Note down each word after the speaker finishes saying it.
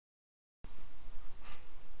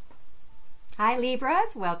Hi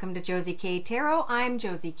Libras, welcome to Josie K Tarot. I'm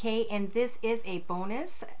Josie K and this is a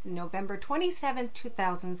bonus November 27th,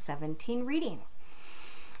 2017 reading.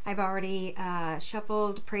 I've already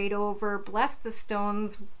shuffled, prayed over, blessed the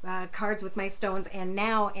stones, cards with my stones, and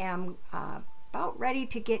now am about ready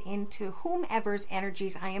to get into whomever's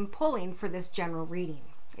energies I am pulling for this general reading.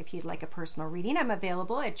 If you'd like a personal reading, I'm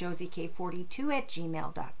available at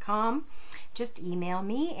josiek42@gmail.com. Just email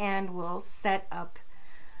me and we'll set up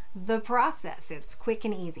the process. It's quick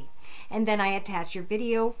and easy. And then I attach your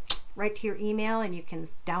video right to your email and you can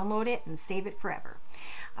download it and save it forever.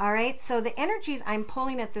 All right, so the energies I'm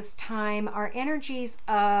pulling at this time are energies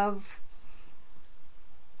of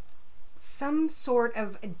some sort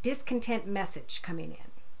of a discontent message coming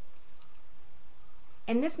in.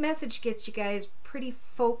 And this message gets you guys pretty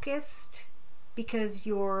focused because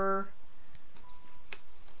you're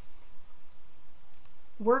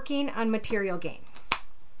working on material gain.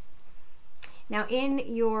 Now,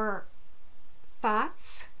 in your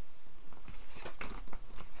thoughts,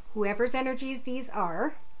 whoever's energies these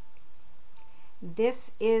are,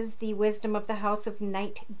 this is the Wisdom of the House of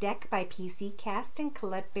Night deck by PC Cast and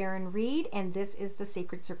Colette Baron Reed, and this is the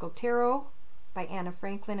Sacred Circle Tarot by Anna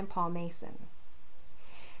Franklin and Paul Mason.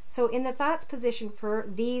 So in the thoughts position for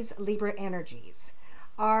these Libra energies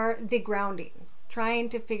are the grounding, trying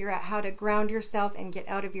to figure out how to ground yourself and get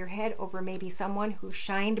out of your head over maybe someone who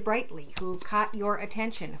shined brightly, who caught your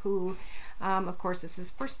attention, who, of course, this is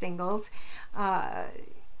for singles,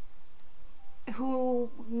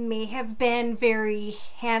 who may have been very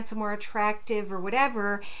handsome or attractive or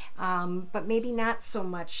whatever, but maybe not so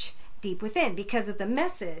much deep within because of the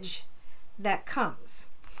message that comes.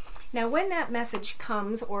 Now, when that message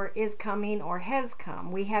comes or is coming or has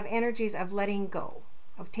come, we have energies of letting go,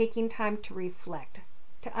 of taking time to reflect,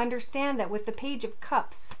 to understand that with the Page of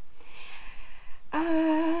Cups,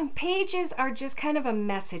 pages are just kind of a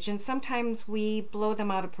message, and sometimes we blow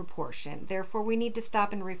them out of proportion. Therefore, we need to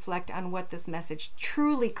stop and reflect on what this message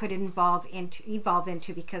truly could evolve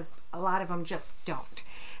into, because a lot of them just don't.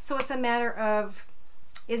 So it's a matter of,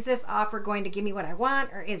 is this offer going to give me what I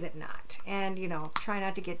want or is it not? And, you know, try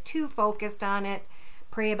not to get too focused on it.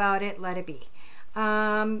 Pray about it. Let it be.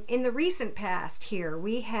 In the recent past here,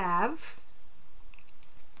 we have,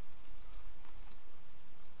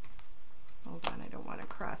 hold on, I don't want to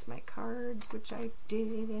cross my cards, which I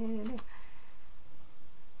did.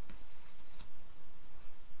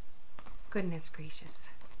 Goodness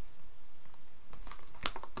gracious.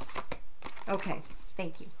 Okay,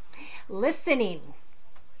 thank you. Listening.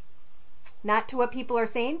 Not to what people are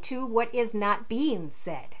saying, to what is not being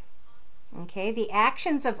said. Okay, the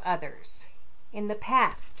actions of others in the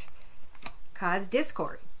past caused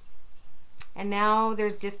discord. And now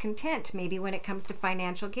there's discontent. Maybe when it comes to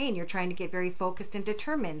financial gain, you're trying to get very focused and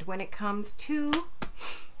determined. When it comes to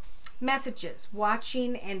messages,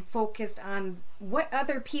 watching and focused on what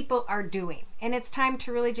other people are doing. And it's time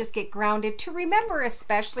to really just get grounded, to remember,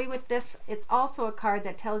 especially with this, it's also a card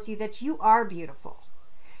that tells you that you are beautiful.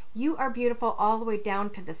 You are beautiful all the way down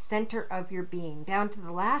to the center of your being, down to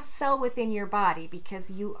the last cell within your body,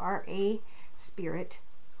 because you are a spirit,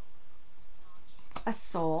 a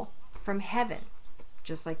soul from heaven,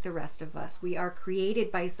 just like the rest of us. We are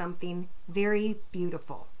created by something very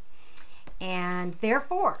beautiful. And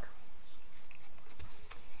therefore,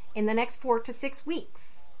 in the next 4 to 6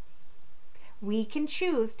 weeks, we can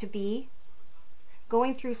choose to be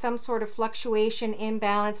going through some sort of fluctuation,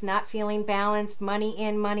 imbalance, not feeling balanced, money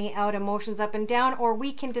in, money out, emotions up and down, or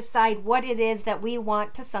we can decide what it is that we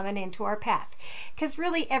want to summon into our path. Because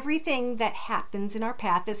really everything that happens in our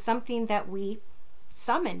path is something that we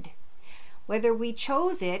summoned. Whether we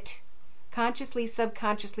chose it consciously,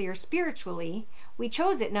 subconsciously, or spiritually, we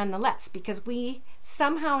chose it nonetheless because we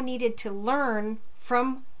somehow needed to learn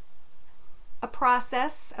from a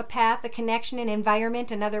process, a path, a connection, an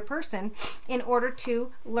environment, another person, in order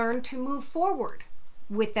to learn to move forward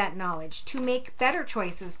with that knowledge, to make better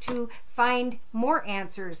choices, to find more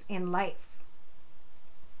answers in life.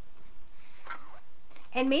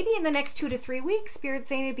 And maybe in the next 2 to 3 weeks, Spirit's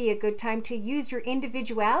saying it'd be a good time to use your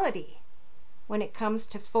individuality when it comes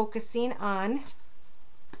to focusing on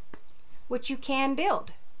what you can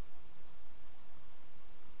build.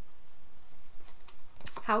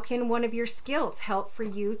 How can one of your skills help for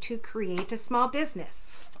you to create a small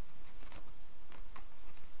business?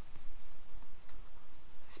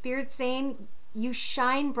 Spirit's saying you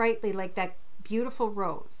shine brightly like that beautiful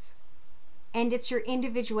rose. And it's your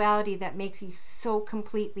individuality that makes you so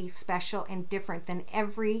completely special and different than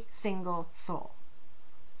every single soul.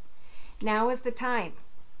 Now is the time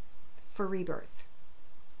for rebirth.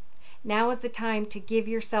 Now is the time to give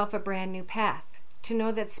yourself a brand new path, to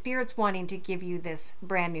know that Spirit's wanting to give you this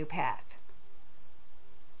brand new path.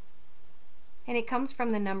 And it comes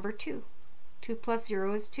from the number 2. 2 plus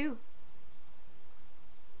 0 is 2.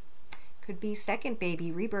 Could be second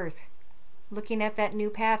baby, rebirth. Looking at that new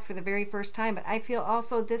path for the very first time. But I feel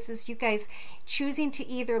also this is you guys choosing to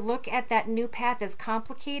either look at that new path as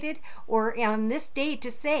complicated, or on this day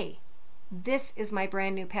to say, this is my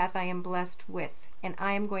brand new path I am blessed with, and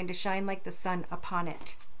I am going to shine like the sun upon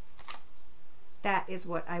it. That is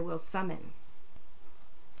what I will summon.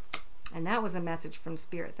 And that was a message from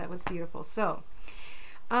Spirit. That was beautiful. So,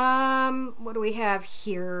 what do we have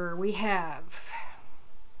here? We have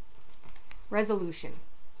resolution.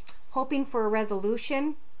 Hoping for a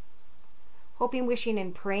resolution. Hoping, wishing,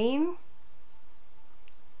 and praying.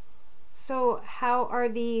 So how are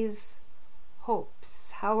these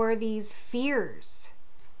hopes? How are these fears?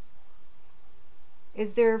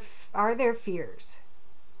 Are there fears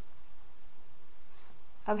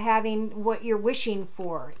of having what you're wishing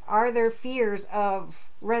for? Are there fears of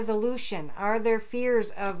resolution? Are there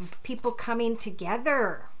fears of people coming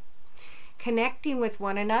together, connecting with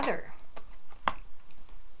one another?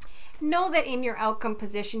 Know that in your outcome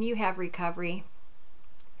position you have recovery.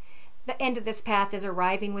 The end of this path is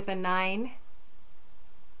arriving with a 9.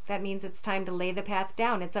 That means it's time to lay the path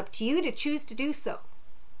down. It's up to you to choose to do so.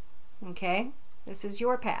 Okay? This is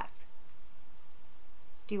your path.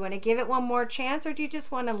 Do you want to give it one more chance, or do you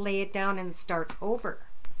just want to lay it down and start over?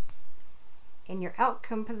 In your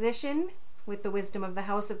outcome position, with the Wisdom of the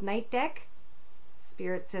House of Night deck,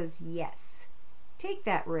 Spirit says yes. Take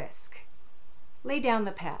that risk. Lay down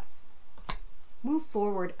the path. Move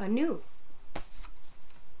forward anew.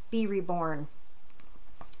 Be reborn.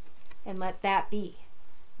 And let that be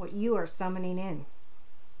what you are summoning in.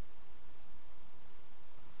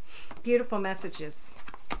 Beautiful messages.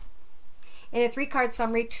 In a 3-card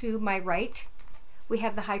summary to my right, we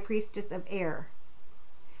have the High Priestess of Air.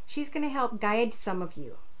 She's going to help guide some of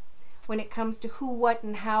you when it comes to who, what,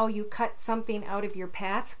 and how you cut something out of your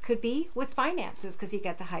path. Could be with finances, because you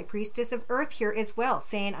got the High Priestess of Earth here as well,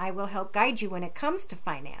 saying, I will help guide you when it comes to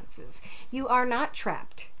finances. You are not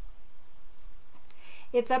trapped.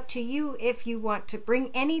 It's up to you if you want to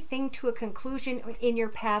bring anything to a conclusion in your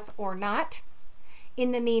path or not.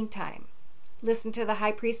 In the meantime, listen to the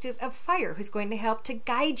High Priestess of Fire, who's going to help to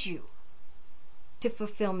guide you to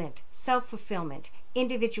fulfillment, self-fulfillment,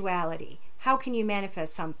 individuality. How can you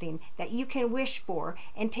manifest something that you can wish for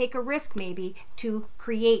and take a risk maybe to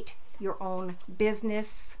create your own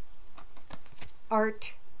business,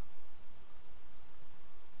 art?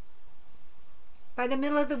 By the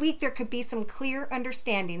middle of the week, there could be some clear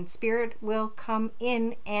understanding. Spirit will come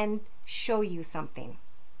in and show you something.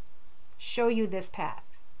 Show you this path.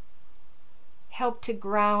 Help to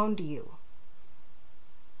ground you.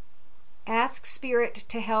 Ask Spirit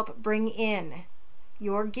to help bring in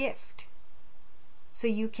your gift so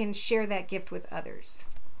you can share that gift with others.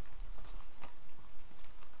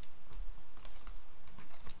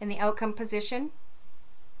 In the outcome position,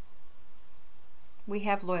 we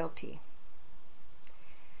have loyalty.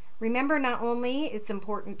 Remember, not only it's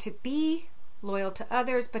important to be loyal to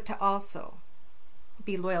others, but to also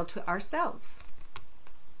be loyal to ourselves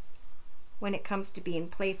when it comes to being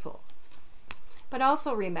playful. But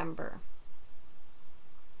also remember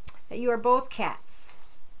that you are both cats.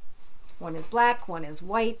 One is black, one is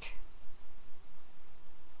white.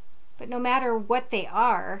 But no matter what they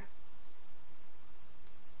are,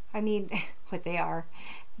 what they are,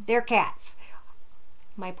 they're cats.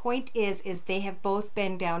 My point is they have both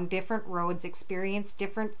been down different roads, experienced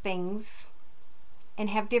different things, and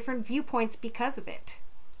have different viewpoints because of it.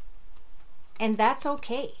 And that's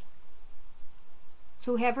okay.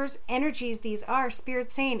 So whoever's energies these are,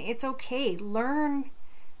 Spirit's saying it's okay. Learn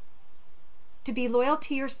to be loyal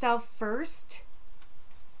to yourself first,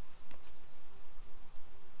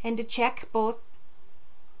 and to check both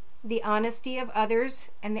the honesty of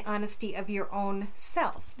others and the honesty of your own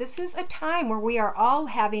self. This is a time where we are all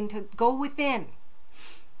having to go within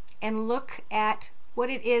and look at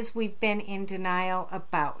what it is we've been in denial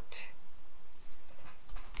about.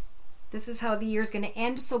 This is how the year is going to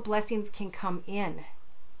end, so blessings can come in.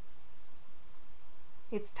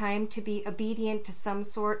 It's time to be obedient to some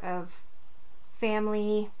sort of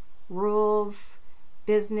family rules,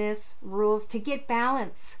 business rules, to get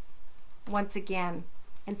balance once again.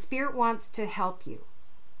 And Spirit wants to help you.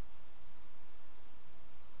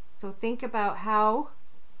 So think about how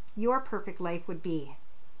your perfect life would be,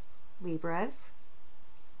 Libras.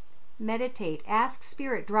 Meditate, ask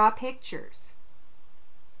Spirit, draw pictures.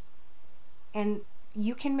 And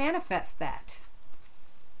you can manifest that.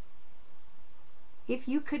 if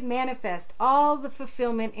you could manifest all the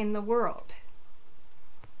fulfillment in the world,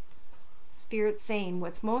 Spirit's saying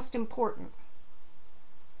what's most important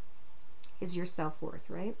is your self-worth,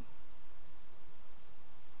 right?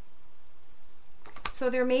 So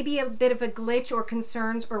there may be a bit of a glitch or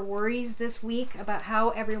concerns or worries this week about how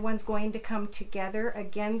everyone's going to come together.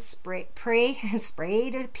 Again, spray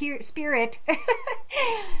to spirit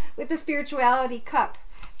with the spirituality cup.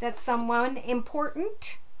 That someone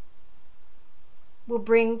important will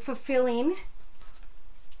bring fulfilling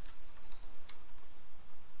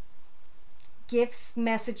gifts,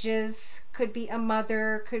 messages. Could be a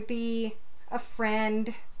mother, could be a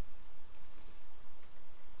friend.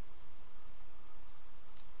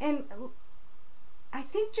 And I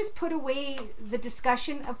think just put away the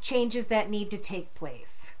discussion of changes that need to take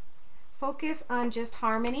place. Focus on just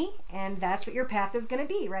harmony, and that's what your path is going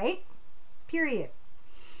to be, right? Period.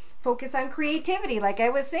 Focus on creativity, like I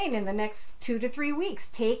was saying, in the next 2 to 3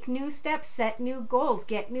 weeks. Take new steps, set new goals,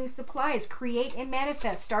 get new supplies, create and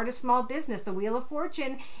manifest, start a small business. The Wheel of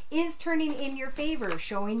Fortune is turning in your favor,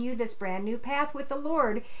 showing you this brand new path with the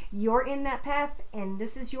Lord. You're in that path, and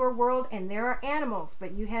this is your world, and there are animals,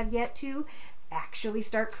 but you have yet to actually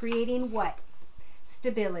start creating what?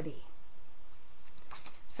 Stability.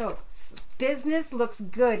 So business looks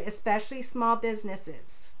good, especially small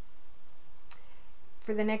businesses.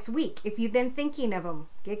 For the next week, if you've been thinking of them,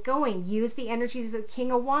 get going. Use the energies of the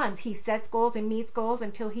King of Wands. He sets goals and meets goals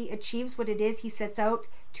until he achieves what it is he sets out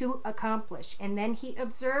to accomplish. And then he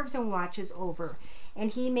observes and watches over. And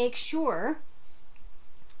he makes sure,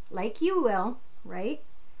 like you will, right,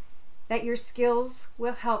 that your skills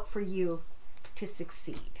will help for you to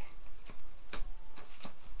succeed.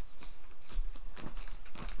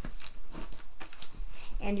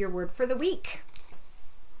 And your word for the week,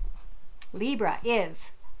 Libra,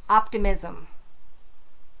 is optimism.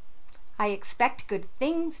 I expect good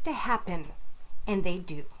things to happen, and they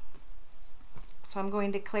do. So I'm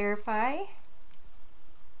going to clarify.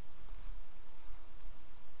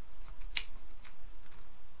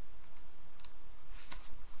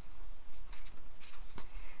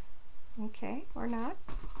 Okay, or not.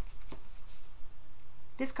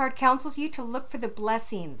 This card counsels you to look for the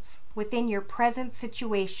blessings within your present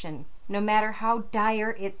situation, no matter how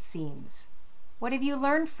dire it seems. What have you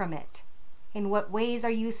learned from it? In what ways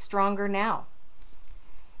are you stronger now?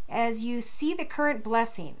 As you see the current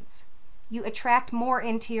blessings, you attract more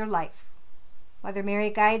into your life. Mother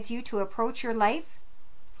Mary guides you to approach your life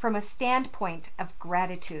from a standpoint of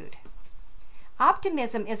gratitude.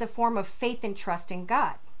 Optimism is a form of faith and trust in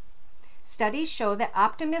God. Studies show that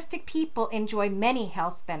optimistic people enjoy many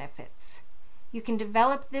health benefits. You can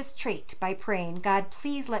develop this trait by praying, God,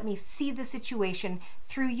 please let me see the situation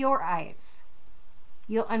through your eyes.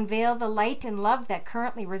 You'll unveil the light and love that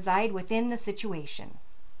currently reside within the situation.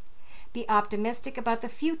 Be optimistic about the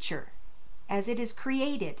future as it is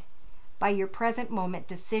created by your present moment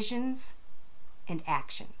decisions and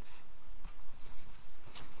actions.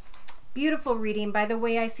 Beautiful reading. By the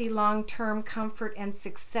way, I see long-term comfort and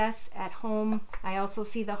success at home. I also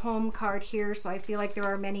see the home card here, so I feel like there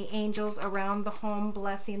are many angels around the home,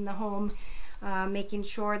 blessing the home, making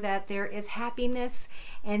sure that there is happiness.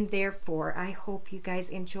 And therefore, I hope you guys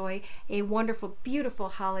enjoy a wonderful, beautiful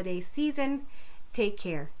holiday season. Take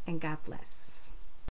care, and God bless.